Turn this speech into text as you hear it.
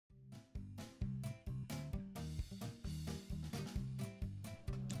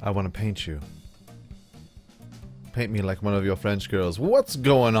I want to paint you. Paint me like one of your French girls. What's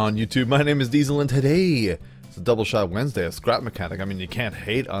going on, YouTube? My name is Diesel, and today it's a double shot Wednesday, a scrap mechanic. I mean, you can't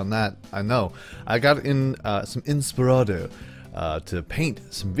hate on that. I know. I got in some inspirado to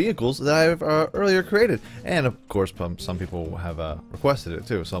paint some vehicles that I've earlier created, and of course, some people have requested it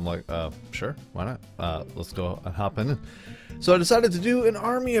too. So I'm like, sure, why not? Let's go and hop in. So I decided to do an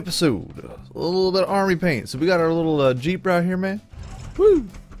army episode, a little bit of army paint. So we got our little Jeep right here, man. Woo!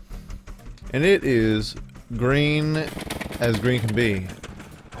 And it is green as green can be.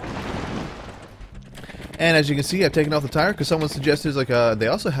 And as you can see, I've taken off the tire because someone suggested like they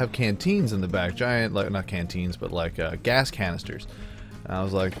also have canteens in the back, giant, like not canteens, but like gas canisters. And I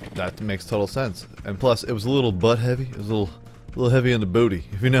was like, that makes total sense. And plus, it was a little butt heavy. It was a little heavy in the booty,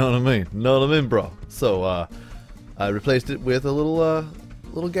 if you know what I mean. Know what I mean, bro? So I replaced it with a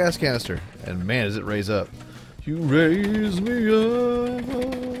little gas canister, and man, does it raise up! You raise me up.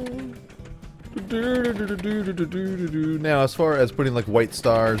 Now, as far as putting like white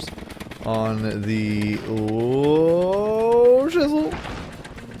stars on the shizzle.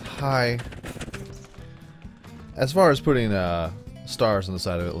 Hi. As far as putting stars on the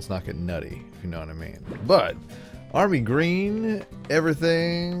side of it, let's not get nutty, if you know what I mean. But army green,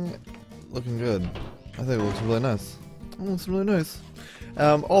 everything looking good. I think it looks really nice. It looks really nice.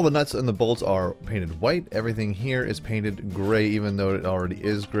 All the nuts and the bolts are painted white. Everything here is painted gray, even though it already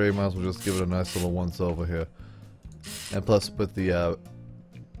is gray. Might as well just give it a nice little once over here. And plus, with the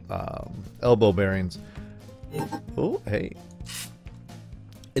elbow bearings. Oh, hey.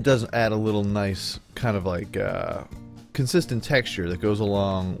 It does add a little nice kind of like consistent texture that goes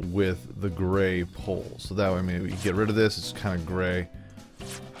along with the gray poles. So that way, maybe you get rid of this. It's kind of gray.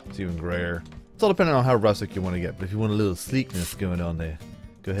 It's even grayer. It's all depending on how rustic you want to get, but if you want a little sleekness going on there,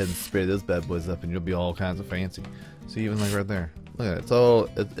 go ahead and spray those bad boys up and you'll be all kinds of fancy. See, even like right there. Look at it. It's all,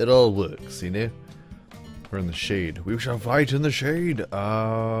 it all works, you know? We're in the shade. We shall fight in the shade.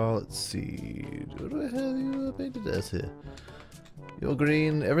 Let's see. What do I have you painted as here? You're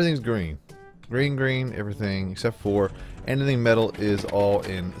green. Everything's green. Green, everything except for anything metal is all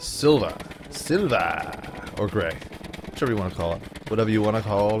in silver. Silver! Or gray. Whichever you want to call it. Whatever you want to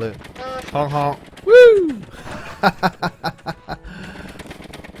call it. Honk honk. Woo!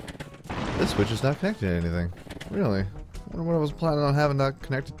 This switch is not connected to anything. Really? I wonder what I was planning on having that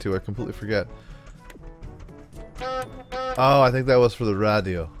connected to. I completely forget. Oh, I think that was for the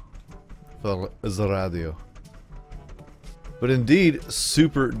radio. For the radio. But indeed,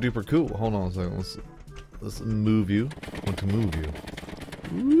 super duper cool. Hold on a second. Let's move you. I want to move you.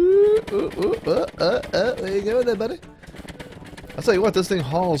 Where you going there, buddy? I'll tell you what, this thing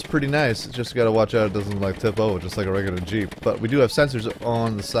hauls pretty nice. Just gotta watch out it doesn't like tip over, just like a regular Jeep. But we do have sensors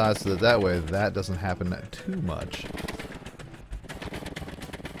on the sides so that way that doesn't happen too much.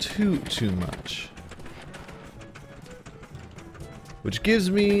 Too much. Which gives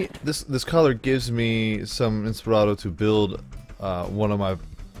me this color gives me some inspirado to build one of my.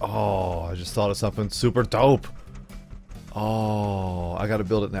 Oh, I just thought of something super dope. Oh, I gotta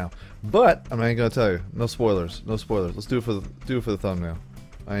build it now. But I ain't gonna tell you. No spoilers. No spoilers. Let's do it for the thumbnail.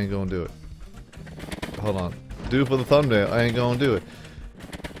 I ain't gonna do it. Hold on. Do it for the thumbnail. I ain't gonna do it.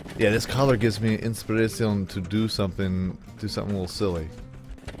 Yeah, this color gives me inspiration to do something a little silly.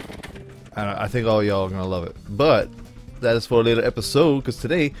 And I think all y'all are gonna love it. But that is for a later episode, because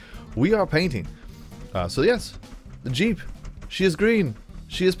today we are painting. So yes, the Jeep. She is green.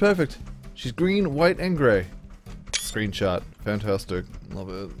 She is perfect. She's green, white, and gray. Screenshot. Fantastic. Love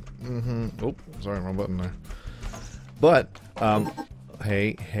it. Oh, sorry, wrong button there. But,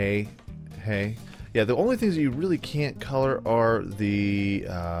 hey. Yeah, the only things that you really can't color are the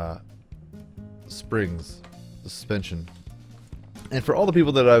springs, the suspension. And for all the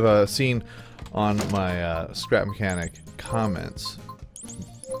people that I've seen on my scrap mechanic comments,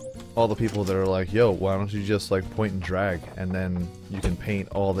 all the people that are like, yo, why don't you just like point and drag and then you can paint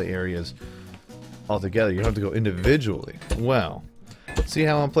all the areas all together. You don't have to go individually. Well, see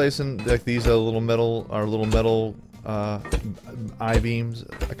how I'm placing like these little metal I-beams?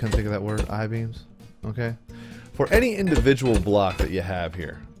 I couldn't think of that word, I-beams. Okay? For any individual block that you have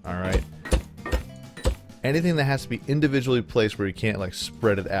here, alright? Anything that has to be individually placed where you can't like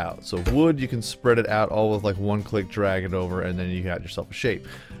spread it out. So wood, you can spread it out all with like one click, drag it over, and then you got yourself a shape.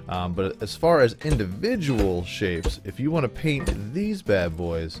 But as far as individual shapes, if you want to paint these bad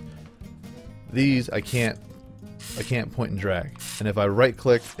boys, these I can't point and drag, and if I right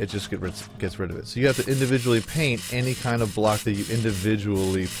click it just gets rid of it. So you have to individually paint any kind of block that you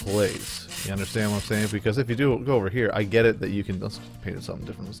individually place. You understand what I'm saying? Because if you do go over here, I get it that you can, let's paint it something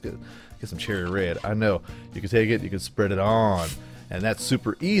different. Let's get some cherry red. I know you can take it, you can spread it on, and that's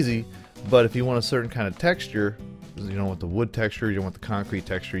super easy. But if you want a certain kind of texture, you don't want the wood texture, you don't want the concrete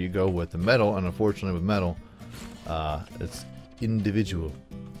texture, you go with the metal, and unfortunately with metal, it's individual.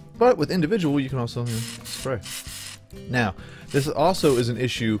 But with individual, you can also spray. Now, this also is an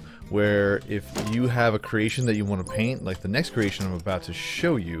issue where if you have a creation that you want to paint, like the next creation I'm about to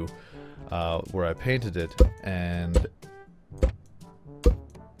show you, where I painted it, and it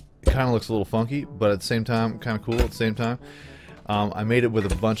kind of looks a little funky, but at the same time, kind of cool at the same time. I made it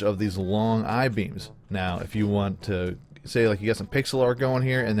with a bunch of these long I-beams. Now, if you want to say like you got some pixel art going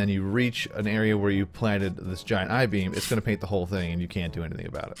here, and then you reach an area where you planted this giant I-beam, it's going to paint the whole thing, and you can't do anything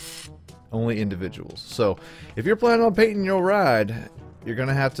about it. Only individuals. So, if you're planning on painting your ride, you're going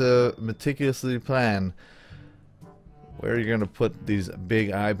to have to meticulously plan where you're going to put these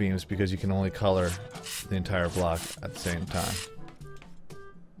big I-beams, because you can only color the entire block at the same time.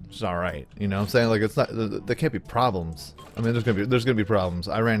 It's not right, you know what I'm saying? Like, it's not, there can't be problems. I mean, there's gonna be problems.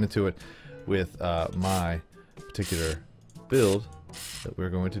 I ran into it with my particular build that we're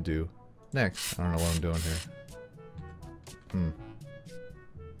going to do next. I don't know what I'm doing here.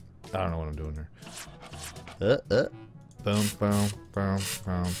 I don't know what I'm doing here. Boom, boom, boom,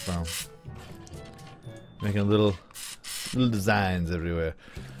 boom, boom. Making little designs everywhere.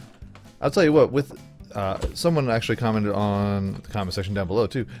 I'll tell you what, with someone actually commented on the comment section down below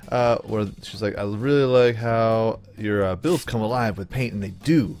too, where she's like, I really like how your builds come alive with paint, and they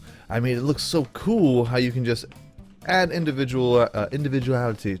do. I mean, it looks so cool how you can just add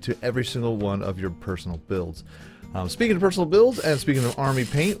individuality to every single one of your personal builds. Speaking of personal builds and speaking of army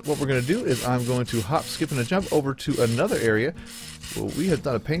paint, what we're going to do is I'm going to hop, skip, and a jump over to another area where we have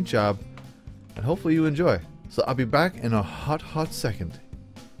done a paint job, and hopefully you enjoy. So I'll be back in a hot second.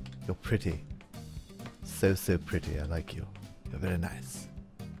 You're pretty. So pretty. I like you. You're very nice.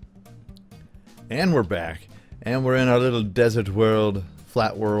 And we're back. And we're in our little desert world,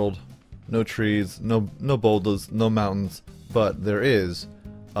 flat world. No trees, no boulders, no mountains, but there is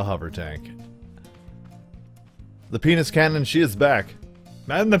a hover tank. The penis cannon, she is back.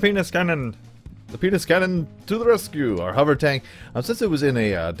 Man, the penis cannon! The penis cannon to the rescue! Our hover tank. Since it was in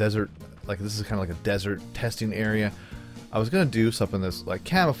a desert, like this is kind of like a desert testing area, I was going to do something that's like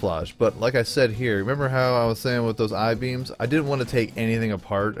camouflage, but like I said here, remember how I was saying with those I-beams? I didn't want to take anything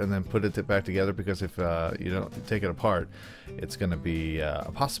apart and then put it back together, because if you don't take it apart, it's going to be a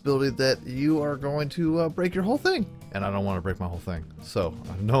possibility that you are going to break your whole thing. And I don't want to break my whole thing. So,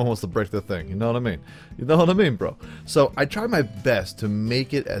 no one wants to break the thing. You know what I mean? You know what I mean, bro? So, I tried my best to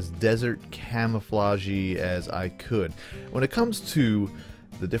make it as desert camouflagey as I could. When it comes to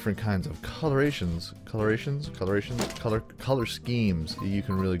the different kinds of color schemes you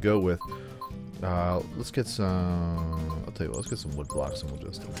can really go with. Let's get some, I'll tell you what, let's get some wood blocks and we'll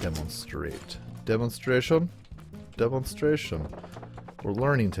just demonstrate. Demonstration. We're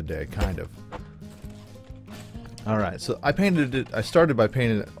learning today, kind of. Alright, so I started by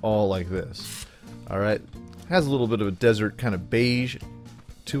painting it all like this. Alright, has a little bit of a desert kind of beige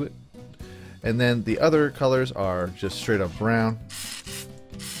to it. And then the other colors are just straight up brown.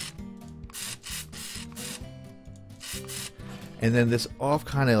 And then this off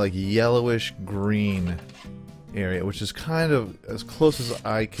kind of like yellowish green area, which is kind of as close as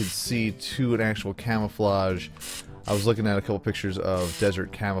I could see to an actual camouflage. I was looking at a couple pictures of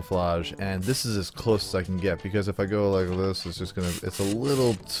desert camouflage, and this is as close as I can get, because if I go like this, it's a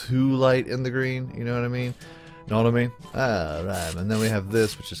little too light in the green, you know what I mean? Know what I mean? Right. And then we have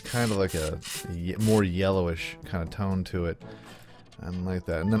this, which is kind of like a more yellowish kind of tone to it. And like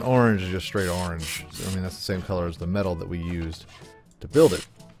that. And then orange is just straight orange. So, I mean, that's the same color as the metal that we used to build it.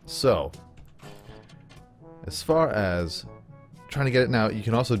 So, as far as trying to get it now, you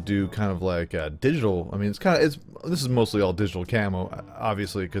can also do kind of like digital. I mean, this is mostly all digital camo,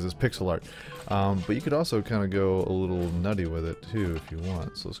 obviously, because it's pixel art. But you could also kind of go a little nutty with it too if you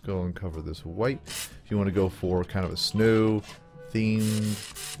want. So let's go and cover this white. If you want to go for kind of a snow theme,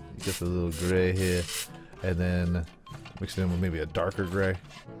 you get the little gray here, and then mix it in with maybe a darker gray,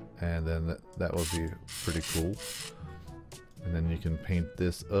 and then that would be pretty cool. And then you can paint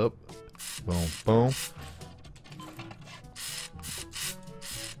this up. Boom, boom.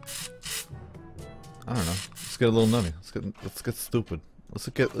 I don't know. Let's get a little nutty. Let's get stupid. Let's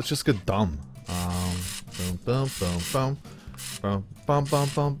just get dumb. Boom, boom, boom, boom. Boom, bum, bum,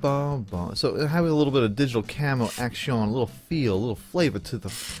 bum, bum, bum. So having a little bit of digital camo action, a little feel, a little flavor to the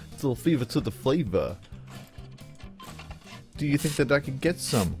flavor. Do you think that I could get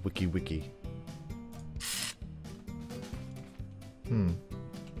some wiki?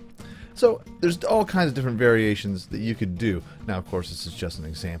 So there's all kinds of different variations that you could do. Now, of course, this is just an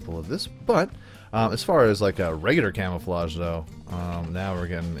example of this, but as far as like a regular camouflage, though, now we're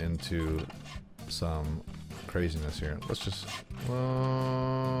getting into some craziness here. Let's just,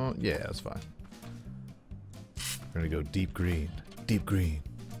 yeah, that's fine. We're gonna go deep green,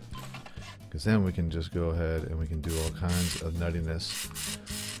 because then we can just go ahead and we can do all kinds of nuttiness.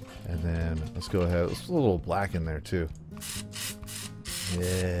 And then let's go ahead. Let's put a little black in there too.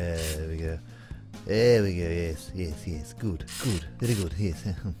 Yeah, there we go. There we go. Yes, yes, yes. Good, good, very good. Yes.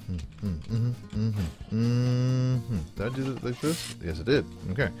 Did I do it like this? Yes, I did.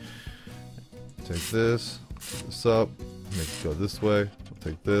 Okay. Take this, put this up, make it go this way.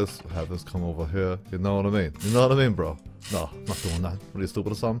 Take this, have this come over here. You know what I mean? You know what I mean, bro? No, I'm not doing that. What are you,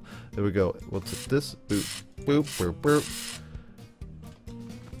 stupid or something? There we go. We'll take this. Boop, boop, boop, boop.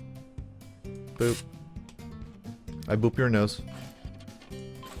 Boop. I boop your nose.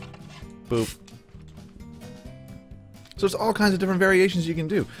 Boop. So there's all kinds of different variations you can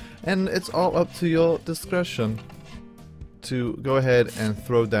do. And it's all up to your discretion to go ahead and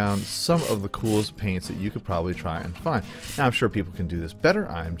throw down some of the coolest paints that you could probably try and find. Now, I'm sure people can do this better.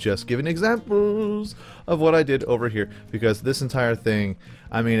 I'm just giving examples of what I did over here, because this entire thing,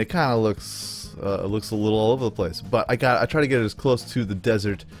 I mean, it kind of looks a little all over the place. But I try to get it as close to the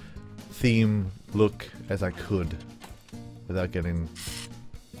desert theme look as I could without getting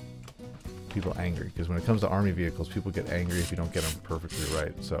people angry, because when it comes to army vehicles, people get angry if you don't get them perfectly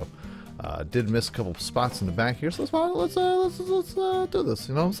right. So did miss a couple spots in the back here, so let's do this,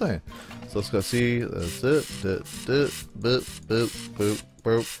 you know what I'm saying? So let's go see, that's it, boop, boop, boop,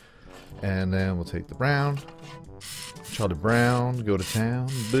 boop, and then we'll take the brown, Charlie Brown, go to town,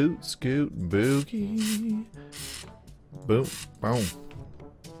 boot, scoot, boogie, boom, boom.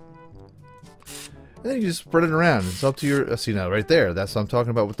 And then you just spread it around. It's up to your, see now, right there, that's what I'm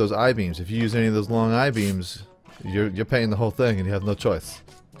talking about with those I-beams. If you use any of those long I-beams, you're painting the whole thing and you have no choice.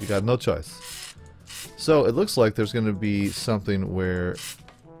 You got no choice. So it looks like there's going to be something where,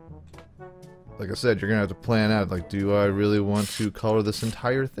 like I said, you're going to have to plan out, like, do I really want to color this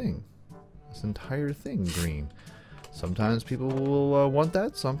entire thing? This entire thing green. Sometimes people will want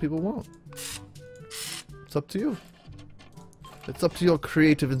that, some people won't. It's up to you. It's up to your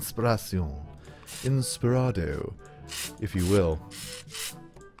creative inspiration. Inspirado, if you will.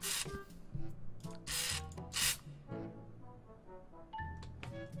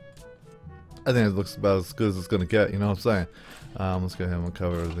 I think it looks about as good as it's going to get, you know what I'm saying? Let's go ahead and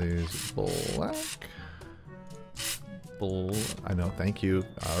cover these black. I know, thank you.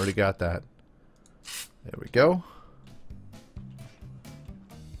 I already got that. There we go.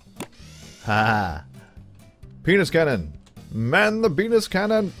 Ha! Penis cannon! Man the penis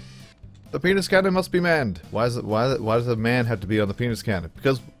cannon! The penis cannon must be manned. Why does a man have to be on the penis cannon?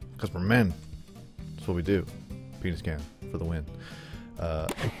 Because we're men. That's what we do. Penis cannon for the win.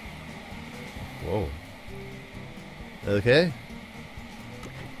 Whoa. Okay.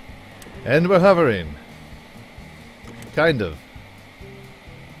 And we're hovering. Kind of.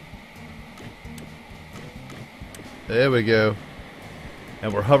 There we go.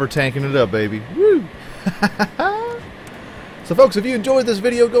 And we're hover tanking it up, baby. Woo! So folks, if you enjoyed this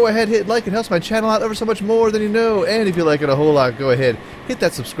video, go ahead, hit like. It helps my channel out ever so much more than you know. And if you like it a whole lot, go ahead, hit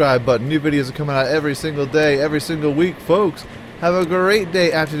that subscribe button. New videos are coming out every single day, every single week, folks. Have a great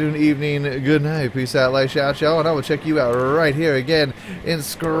day, afternoon, evening, good night. Peace out, light, shout, y'all. And I will check you out right here again in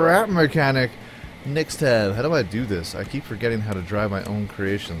Scrap Mechanic next time. How do I do this? I keep forgetting how to drive my own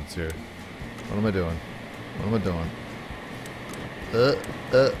creations here. What am I doing? What am I doing?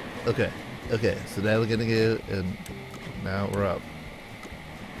 Okay. Okay, so now we're gonna go, and now we're up.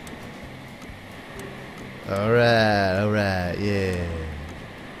 Alright, yeah.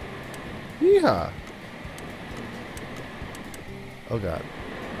 Yeehaw. Oh god.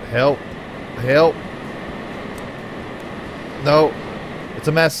 Help. Help. No. It's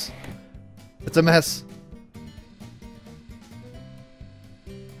a mess. It's a mess.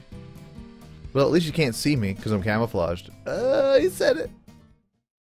 Well, at least you can't see me because I'm camouflaged. You said it.